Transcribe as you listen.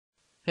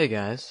Hey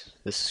guys,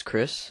 this is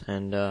Chris,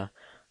 and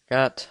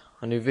got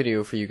a new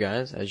video for you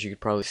guys, as you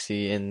could probably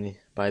see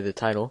by the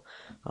title.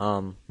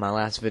 My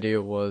last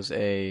video was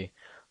a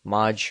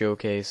mod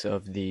showcase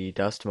of the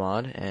Dust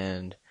mod,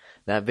 and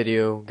that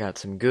video got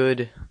some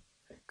good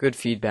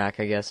feedback,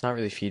 I guess. Not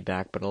really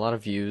feedback, but a lot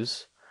of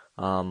views.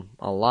 A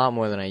lot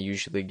more than I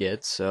usually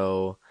get,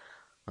 so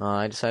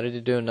I decided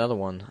to do another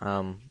one.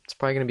 It's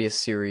probably going to be a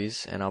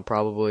series, and I'll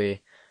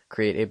probably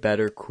create a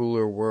better,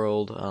 cooler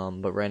world,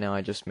 but right now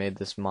I just made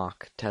this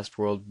mock test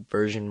world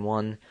version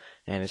 1,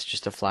 and it's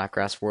just a flat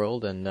grass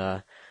world,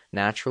 and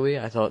naturally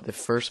I thought the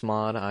first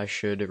mod I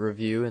should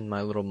review in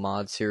my little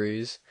mod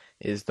series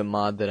is the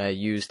mod that I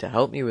use to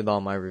help me with all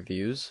my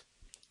reviews,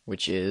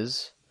 which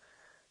is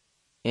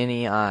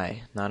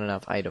NEI, Not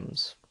Enough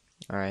Items.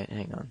 Alright,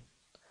 hang on.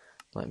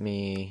 Let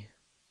me...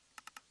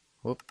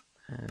 Whoop.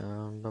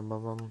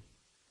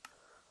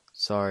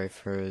 Sorry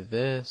for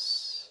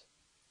this.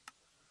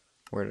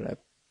 Where did I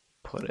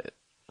put it?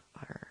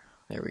 Fire.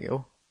 There we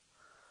go.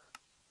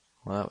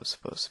 Well, that was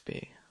supposed to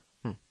be.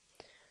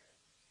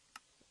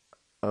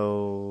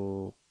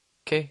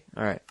 Okay.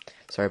 Alright.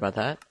 Sorry about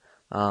that.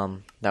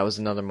 That was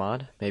another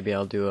mod. Maybe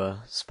I'll do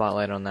a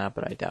spotlight on that,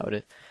 but I doubt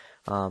it.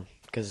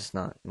 Because it's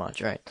not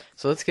much. Alright.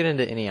 So let's get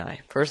into NEI.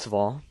 First of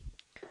all,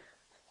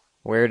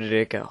 where did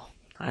it go?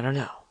 I don't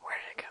know. Where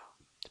did it go?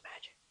 It's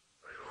magic.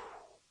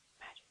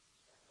 Magic.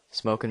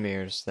 Smoke and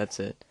mirrors. That's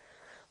it.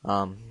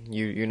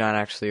 You're not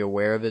actually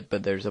aware of it,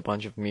 but there's a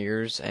bunch of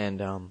mirrors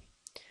and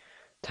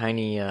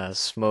tiny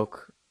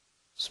smoke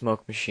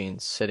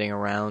machines sitting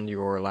around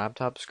your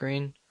laptop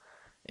screen.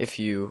 If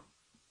you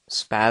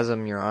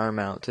spasm your arm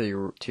out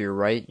to your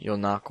right, you'll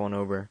knock one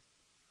over.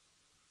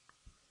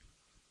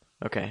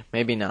 Okay,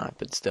 maybe not,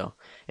 but still.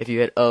 If you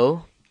hit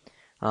O,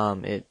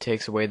 it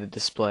takes away the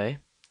display.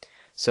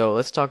 So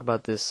let's talk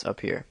about this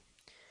up here.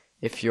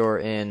 If you're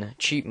in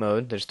cheat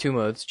mode, there's two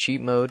modes, cheat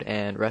mode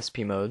and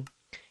recipe mode.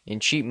 In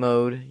cheat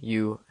mode,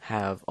 you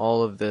have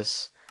all of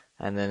this,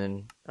 and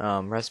then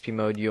in recipe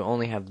mode, you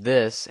only have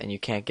this, and you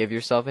can't give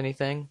yourself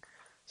anything.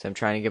 So I'm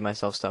trying to give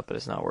myself stuff, but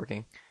it's not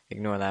working.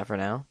 Ignore that for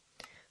now.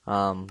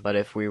 But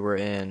if we were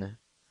in,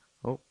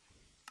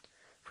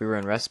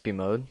 recipe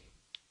mode,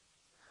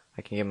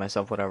 I can give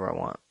myself whatever I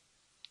want.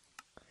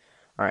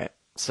 Alright,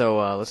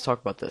 so let's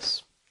talk about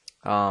this.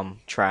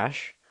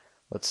 Trash.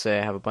 Let's say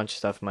I have a bunch of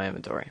stuff in my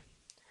inventory.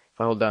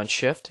 If I hold down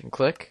Shift and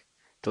click,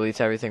 it deletes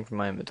everything from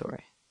my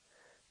inventory.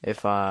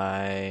 If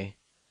I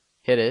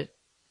hit it,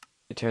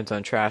 it turns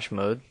on trash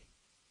mode,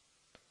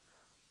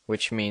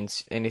 which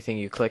means anything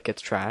you click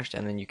gets trashed,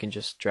 and then you can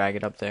just drag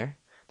it up there.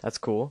 That's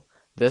cool.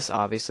 This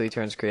obviously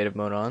turns creative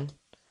mode on,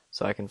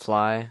 so I can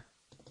fly.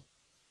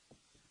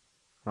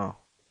 Oh.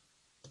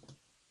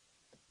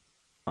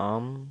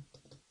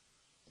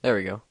 There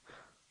we go.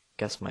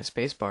 Guess my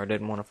spacebar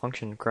didn't want to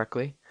function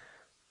correctly.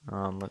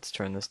 Let's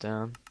turn this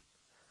down,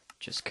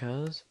 just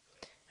 'cause.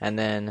 And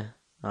then,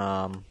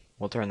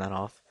 we'll turn that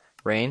off.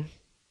 Rain.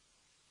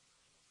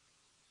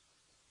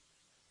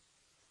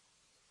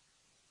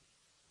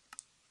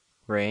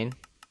 Rain.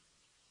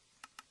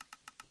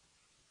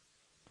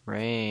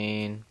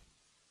 Rain.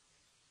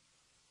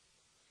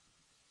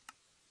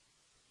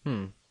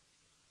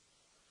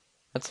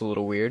 That's a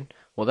little weird.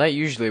 Well, that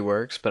usually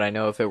works, but I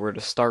know if it were to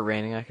start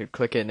raining, I could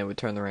click it and it would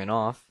turn the rain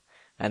off.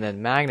 And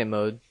then magnet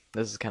mode,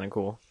 this is kind of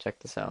cool. Check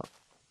this out.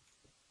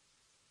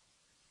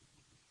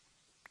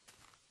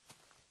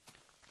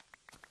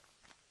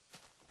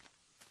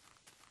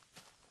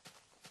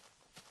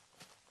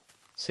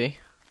 See?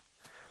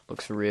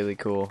 Looks really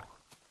cool.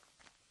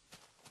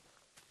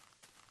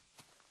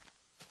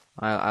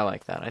 I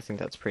like that. I think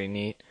that's pretty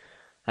neat.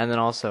 And then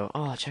also,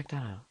 oh, check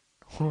that out.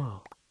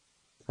 Whoa.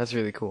 That's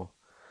really cool.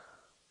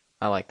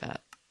 I like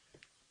that.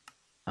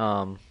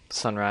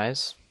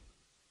 Sunrise.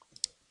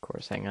 Of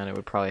course, hang on. It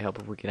would probably help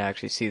if we could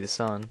actually see the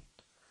sun.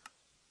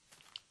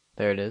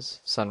 There it is.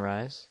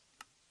 Sunrise.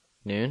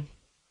 Noon.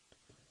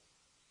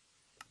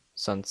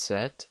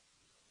 Sunset.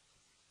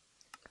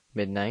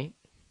 Midnight.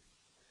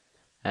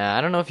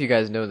 I don't know if you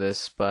guys know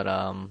this, but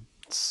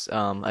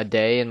a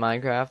day in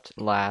Minecraft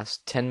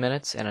lasts 10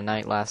 minutes and a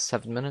night lasts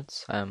 7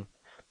 minutes. I'm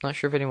not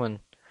sure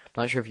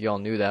if you all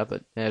knew that,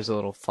 but there's a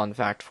little fun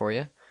fact for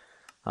you.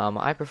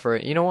 I prefer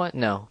it. You know what?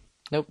 No.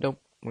 Nope. I'm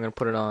going to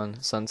put it on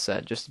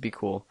sunset just to be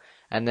cool.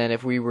 And then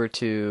if we were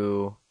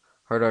to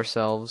hurt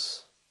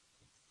ourselves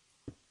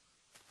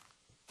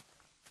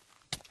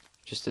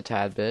just a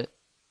tad bit,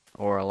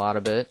 or a lot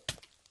of it,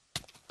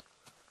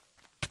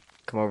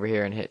 come over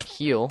here and hit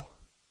heal.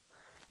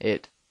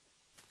 It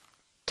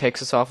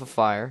takes us off of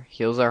fire,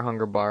 heals our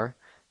hunger bar,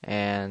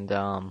 and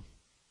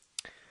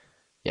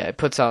yeah, it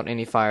puts out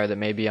any fire that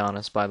may be on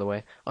us, by the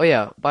way. Oh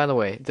yeah, by the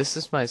way, this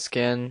is my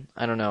skin.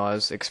 I don't know, I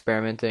was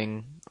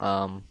experimenting.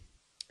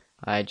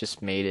 I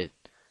just made it.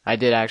 I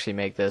did actually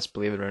make this,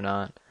 believe it or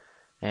not.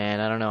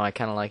 And I don't know, I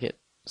kind of like it.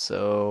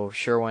 So,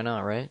 sure, why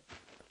not, right?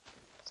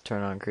 Let's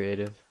turn on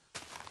creative.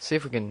 See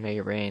if we can make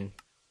it rain.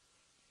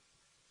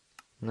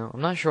 No,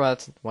 I'm not sure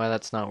why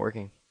that's not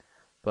working.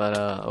 But,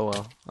 oh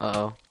well.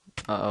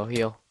 Uh-oh.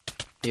 Heal.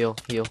 Heal.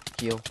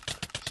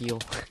 Heal.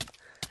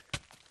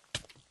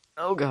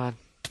 Oh god.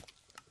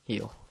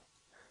 Heal.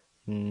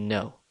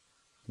 No.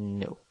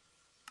 No.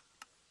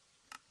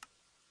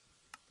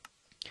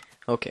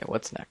 Okay,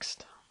 what's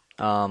next?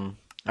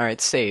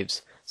 Alright,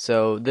 saves.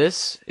 So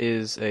this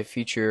is a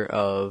feature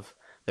of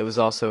that was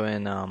also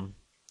in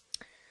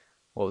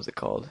what was it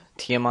called?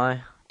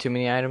 TMI, Too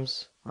Many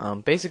Items.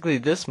 Basically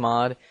this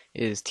mod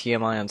is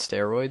TMI on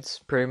steroids,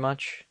 pretty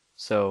much.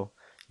 So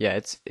yeah,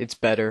 it's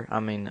better. I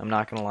mean, I'm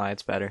not gonna lie,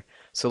 it's better.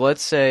 So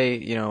let's say,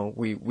 you know,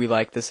 we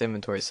like this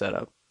inventory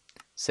setup.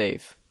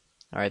 Save.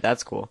 Alright,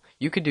 that's cool.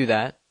 You could do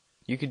that.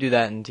 You could do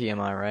that in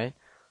TMI, right?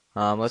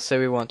 Let's say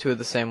we want two of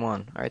the same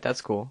one. Alright,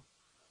 that's cool.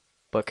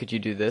 But could you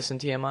do this in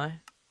TMI?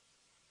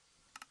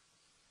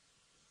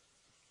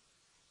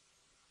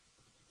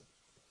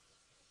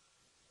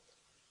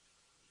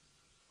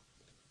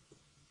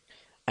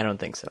 I don't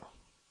think so.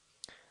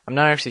 I'm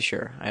not actually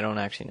sure. I don't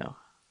actually know.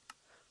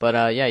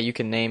 But yeah, you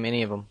can name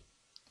any of them.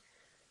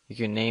 You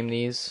can name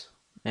these,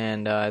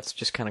 and it's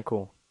just kind of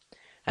cool.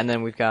 And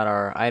then we've got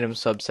our item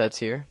subsets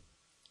here.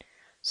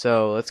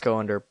 So let's go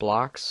under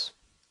blocks.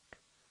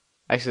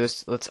 Actually,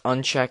 let's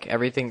uncheck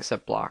everything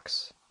except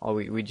blocks.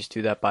 We just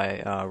do that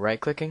by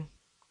right-clicking.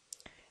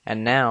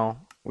 And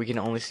now we can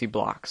only see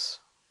blocks.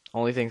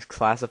 Only things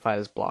classified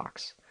as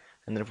blocks.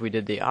 And then if we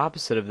did the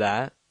opposite of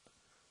that,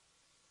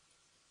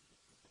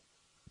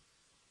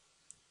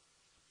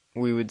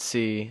 we would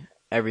see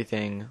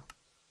everything.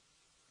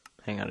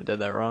 Hang on, I did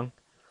that wrong.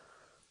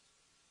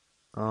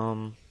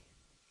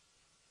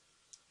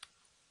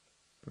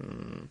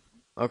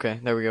 Okay,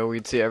 there we go.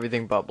 We'd see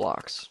everything but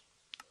blocks.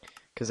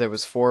 Because there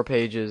was 4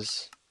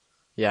 pages.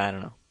 Yeah, I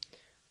don't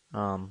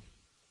know.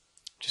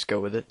 Just go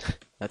with it.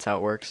 That's how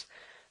it works.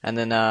 And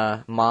then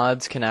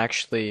mods can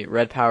actually,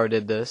 Red Power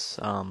did this.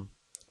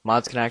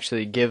 Mods can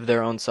actually give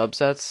their own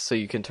subsets, so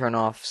you can turn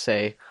off,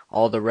 say,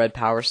 all the Red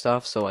Power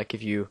stuff. So like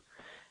if you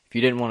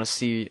didn't want to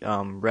see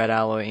red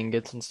alloy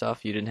ingots and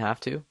stuff, you didn't have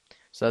to.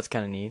 So that's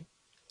kind of neat.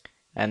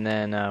 And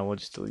then we'll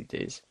just delete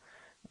these.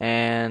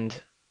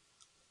 And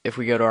if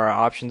we go to our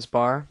options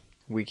bar,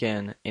 we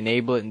can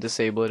enable it and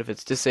disable it. If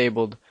it's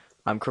disabled,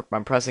 I'm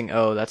pressing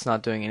O. That's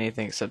not doing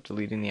anything except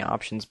deleting the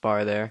options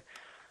bar there.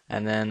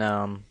 And then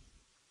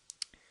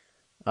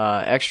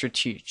extra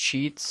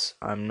cheats,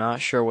 I'm not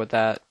sure what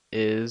that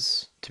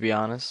is, to be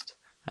honest.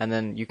 And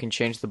then you can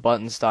change the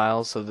button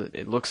style so that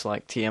it looks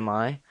like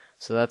TMI.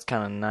 So that's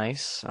kind of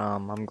nice.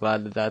 I'm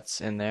glad that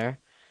that's in there.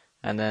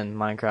 And then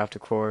Minecraft,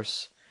 of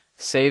course.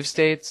 Save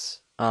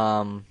states,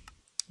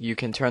 you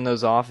can turn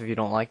those off if you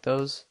don't like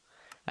those.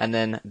 And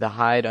then the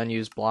hide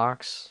unused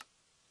blocks,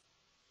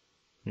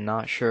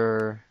 not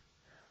sure.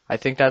 I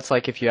think that's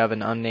like if you have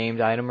an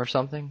unnamed item or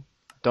something.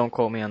 Don't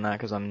quote me on that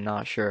because I'm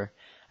not sure.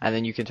 And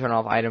then you can turn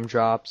off item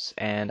drops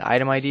and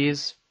item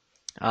IDs.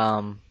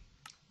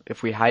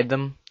 If we hide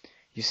them,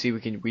 you see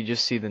we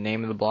just see the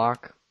name of the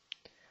block.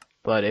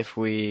 But if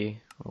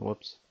we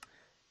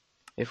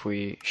if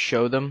we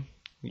show them,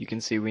 you can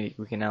see we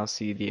can now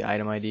see the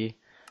item ID.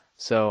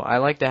 So I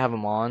like to have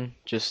them on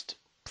just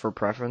for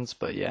preference,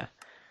 but yeah.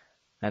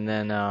 And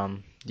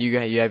then you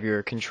have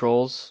your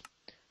controls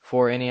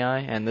for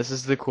NEI, and this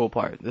is the cool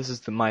part. This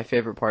is my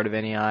favorite part of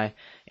NEI.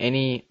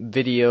 Any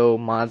video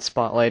mod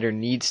spotlighter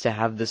needs to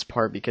have this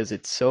part because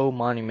it's so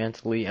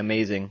monumentally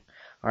amazing.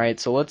 Alright,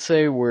 so let's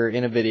say we're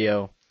in a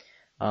video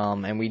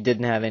and we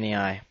didn't have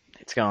NEI.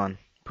 It's gone.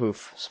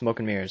 Poof. Smoke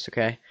and mirrors,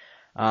 okay?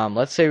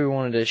 Let's say we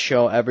wanted to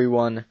show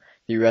everyone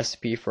the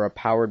recipe for a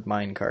powered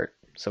minecart.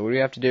 So what do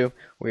we have to do?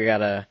 We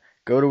gotta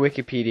go to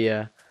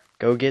Wikipedia,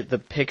 go get the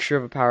picture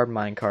of a powered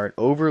minecart,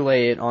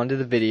 overlay it onto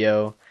the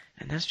video,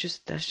 and that's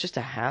just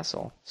a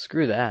hassle.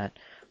 Screw that.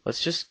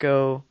 Let's just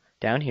go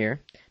down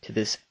here to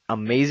this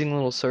amazing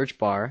little search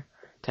bar,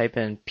 type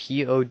in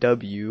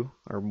POW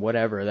or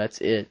whatever, that's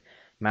it.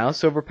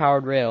 Mouse over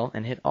powered rail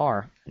and hit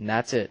R, and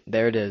that's it.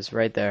 There it is,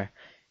 right there.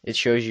 It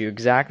shows you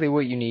exactly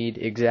what you need,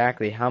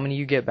 exactly how many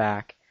you get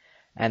back.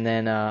 And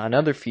then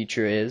another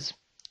feature is,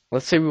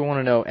 let's say we want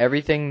to know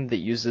everything that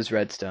uses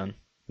redstone.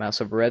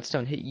 Mouse over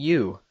redstone, hit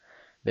U.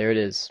 There it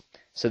is.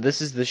 So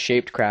this is the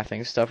shaped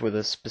crafting stuff with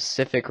a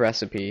specific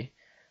recipe.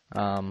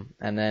 And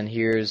then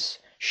here's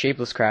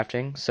shapeless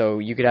crafting. So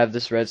you could have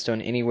this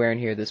redstone anywhere in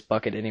here, this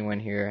bucket anywhere in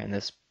here, and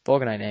this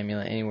vulcanite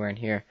amulet anywhere in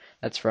here.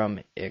 That's from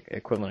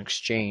Equivalent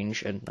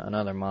Exchange,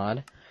 another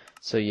mod.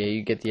 So yeah,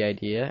 you get the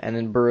idea. And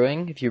then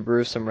brewing, if you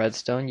brew some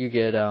redstone, you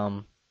get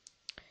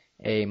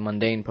a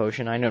mundane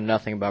potion. I know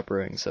nothing about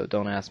brewing, so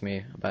don't ask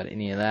me about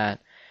any of that.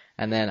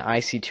 And then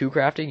IC2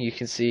 crafting, you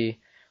can see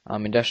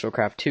Industrial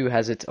Craft 2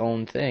 has its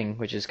own thing,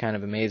 which is kind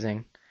of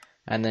amazing.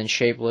 And then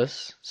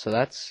shapeless, so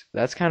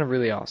that's kind of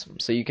really awesome.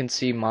 So you can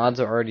see mods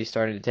are already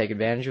starting to take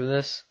advantage of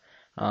this,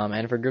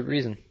 and for good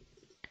reason,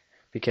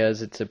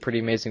 because it's a pretty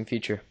amazing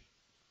feature.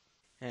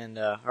 And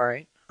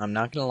alright, I'm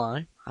not gonna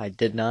lie, I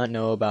did not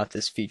know about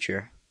this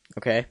feature.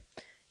 Okay,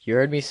 you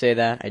heard me say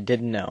that. I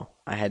didn't know.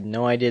 I had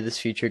no idea this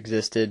feature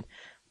existed,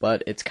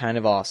 but it's kind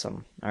of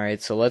awesome.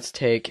 Alright, so let's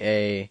take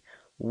a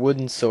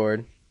wooden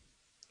sword,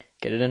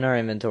 get it in our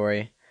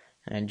inventory,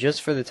 And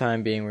just for the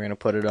time being, we're going to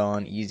put it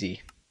on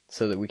easy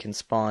so that we can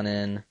spawn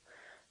in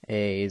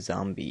a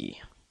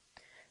zombie.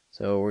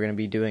 So we're going to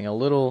be doing a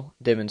little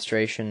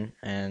demonstration,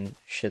 and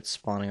shit's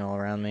spawning all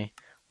around me.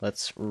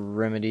 Let's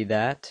remedy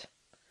that.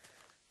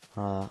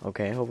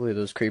 Okay, hopefully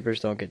those creepers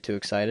don't get too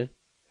excited.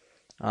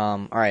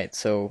 Alright,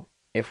 so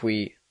if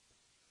we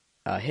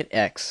hit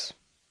X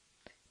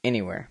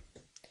anywhere,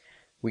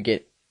 we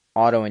get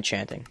auto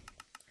enchanting.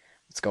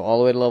 Let's go all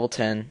the way to level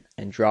 10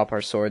 and drop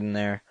our sword in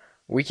there.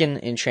 We can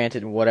enchant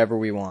it whatever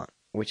we want,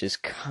 which is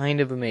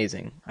kind of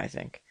amazing, I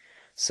think.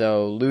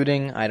 So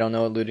looting, I don't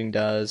know what looting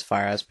does.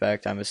 Fire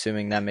aspect, I'm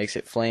assuming that makes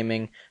it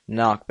flaming.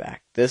 Knockback,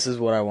 this is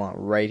what I want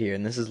right here,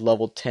 and this is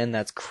level 10.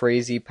 That's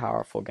crazy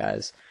powerful,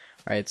 guys.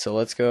 Alright, so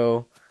let's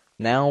go.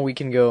 Now we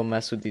can go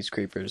mess with these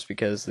creepers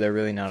because they're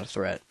really not a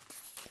threat.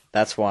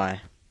 That's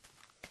why.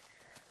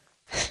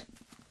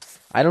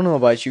 I don't know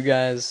about you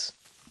guys.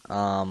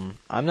 I'm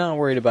not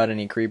worried about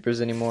any creepers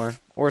anymore,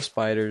 or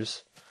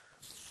spiders.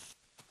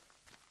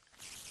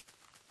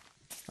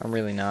 I'm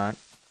really not.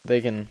 They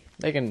can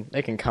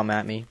come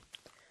at me.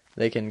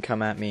 They can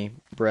come at me,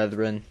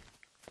 brethren.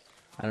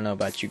 I don't know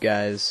about you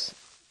guys,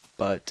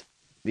 but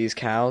these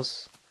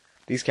cows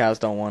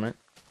don't want it.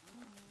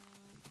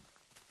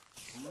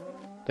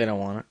 They don't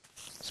want it.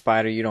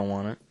 Spider, you don't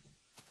want it.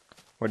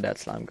 Where'd that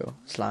slime go?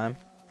 Slime?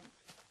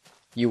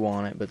 You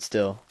want it, but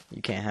still,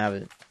 you can't have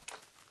it.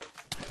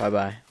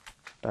 Bye-bye.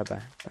 Bye-bye.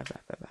 Bye-bye.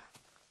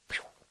 Bye-bye.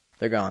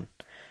 They're gone.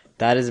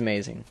 That is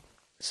amazing.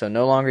 So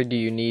no longer do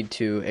you need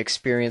to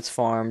experience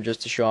farm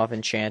just to show off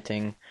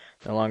enchanting.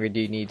 No longer do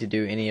you need to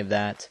do any of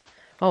that.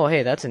 Oh,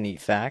 hey, that's a neat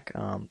fact.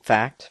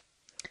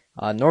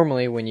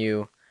 Normally, when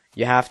you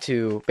have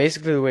to,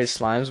 basically the way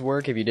slimes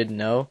work, if you didn't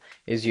know,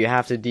 is you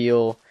have to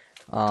deal,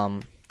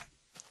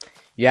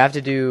 you have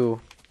to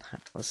do,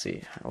 let's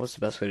see, what's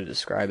the best way to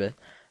describe it?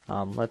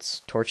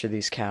 Let's torture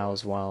these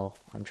cows while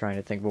I'm trying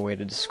to think of a way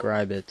to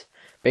describe it.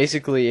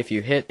 Basically, if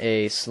you hit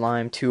a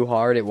slime too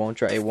hard, it won't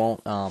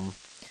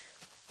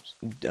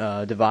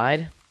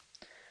divide.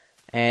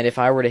 And if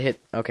I were to hit,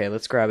 okay,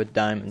 let's grab a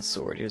diamond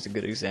sword. Here's a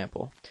good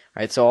example.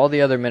 Alright, so all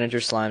the other miniature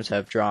slimes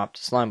have dropped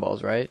slime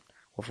balls, right?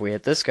 Well, if we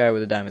hit this guy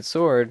with a diamond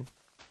sword,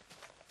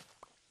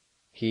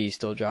 he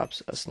still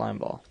drops a slime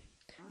ball.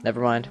 Never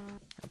mind.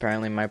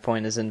 Apparently my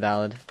point is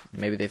invalid.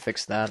 Maybe they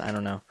fixed that. I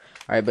don't know.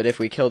 Alright, but if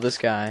we kill this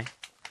guy,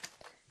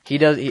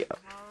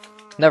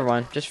 never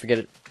mind. Just forget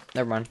it.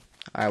 Never mind.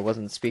 I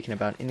wasn't speaking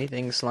about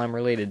anything slime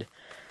related.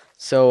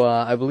 So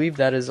I believe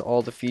that is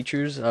all the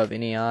features of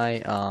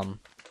NEI,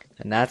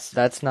 and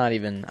that's not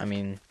even, I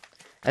mean,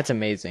 that's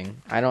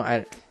amazing.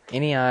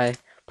 NEI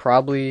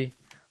probably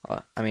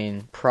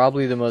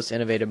the most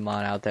innovative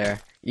mod out there,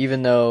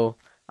 even though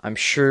I'm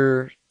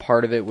sure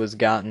part of it was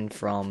gotten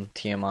from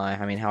TMI.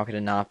 I mean, how could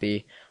it not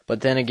be? But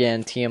then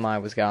again,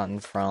 TMI was gotten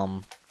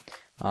from,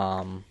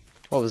 what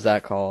was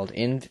that called?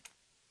 Edit?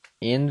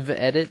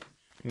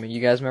 I mean,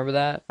 you guys remember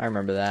that? I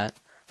remember that.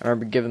 I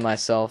remember giving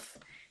myself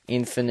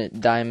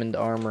infinite diamond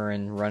armor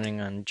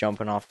and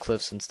jumping off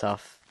cliffs and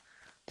stuff.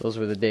 Those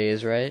were the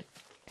days, right?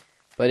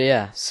 But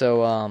yeah,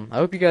 so I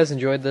hope you guys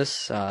enjoyed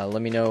this.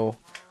 Let me know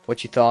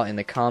what you thought in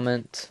the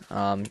comment.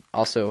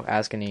 Also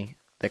ask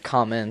the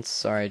comments.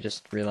 Sorry, I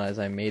just realized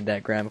I made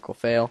that grammatical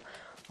fail.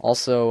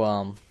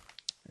 Also,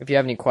 if you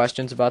have any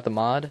questions about the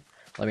mod,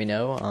 let me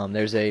know.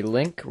 There's a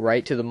link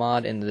right to the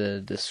mod in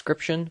the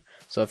description,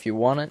 so if you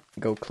want it,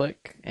 go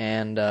click,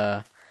 and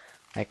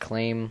I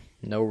claim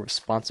no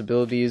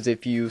responsibilities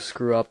if you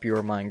screw up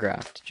your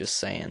Minecraft, just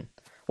saying.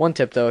 One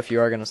tip though, if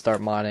you are going to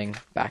start modding,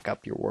 back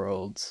up your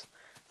worlds.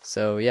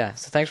 So yeah,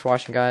 so thanks for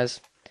watching,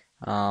 guys.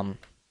 Let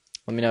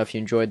me know if you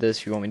enjoyed this,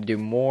 if you want me to do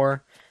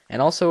more,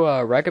 and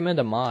also recommend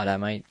a mod. I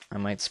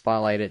might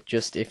spotlight it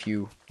just if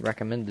you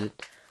recommend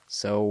it.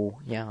 So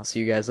yeah, I'll see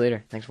you guys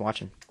later. Thanks for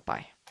watching.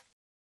 Bye.